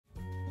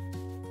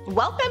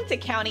Welcome to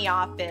County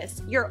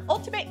Office, your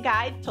ultimate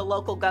guide to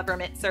local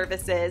government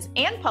services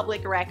and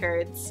public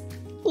records.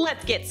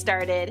 Let's get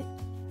started.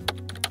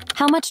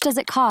 How much does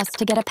it cost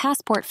to get a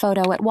passport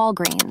photo at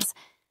Walgreens?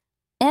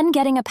 And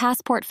getting a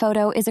passport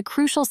photo is a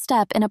crucial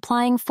step in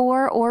applying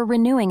for or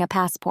renewing a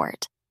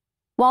passport.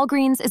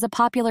 Walgreens is a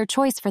popular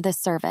choice for this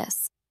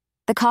service.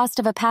 The cost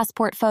of a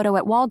passport photo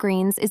at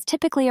Walgreens is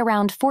typically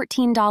around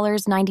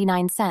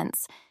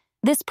 $14.99.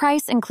 This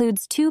price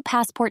includes 2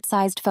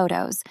 passport-sized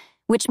photos,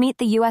 which meet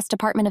the U.S.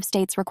 Department of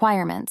State's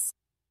requirements.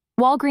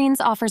 Walgreens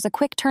offers a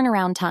quick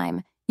turnaround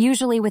time,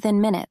 usually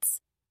within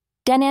minutes.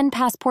 DNN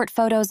passport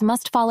photos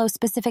must follow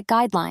specific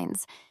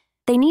guidelines.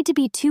 They need to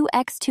be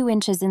 2x 2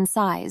 inches in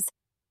size.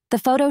 The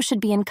photo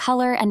should be in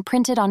color and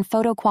printed on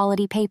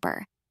photo-quality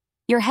paper.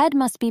 Your head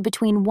must be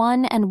between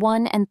 1 and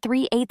 1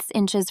 3/8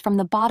 inches from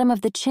the bottom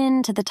of the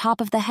chin to the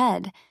top of the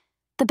head.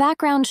 The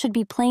background should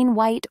be plain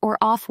white or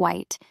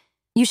off-white.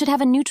 You should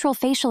have a neutral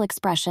facial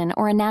expression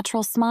or a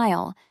natural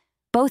smile.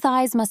 Both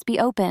eyes must be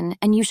open,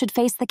 and you should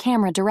face the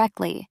camera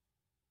directly.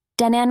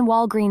 DNN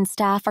Walgreens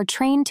staff are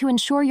trained to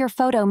ensure your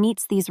photo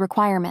meets these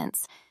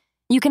requirements.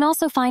 You can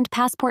also find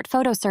passport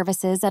photo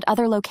services at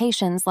other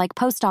locations like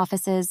post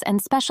offices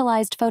and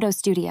specialized photo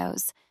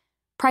studios.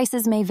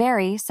 Prices may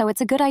vary, so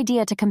it's a good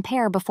idea to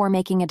compare before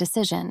making a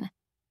decision.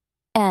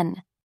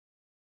 N.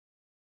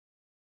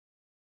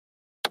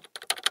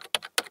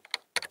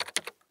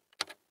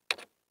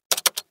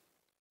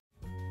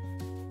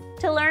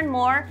 To learn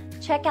more,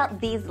 check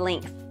out these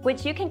links,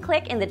 which you can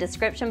click in the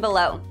description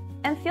below.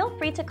 And feel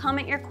free to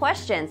comment your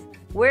questions.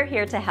 We're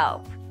here to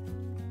help.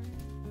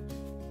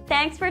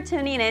 Thanks for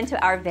tuning in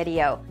to our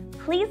video.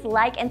 Please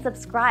like and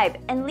subscribe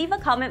and leave a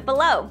comment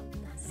below.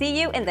 See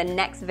you in the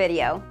next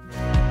video.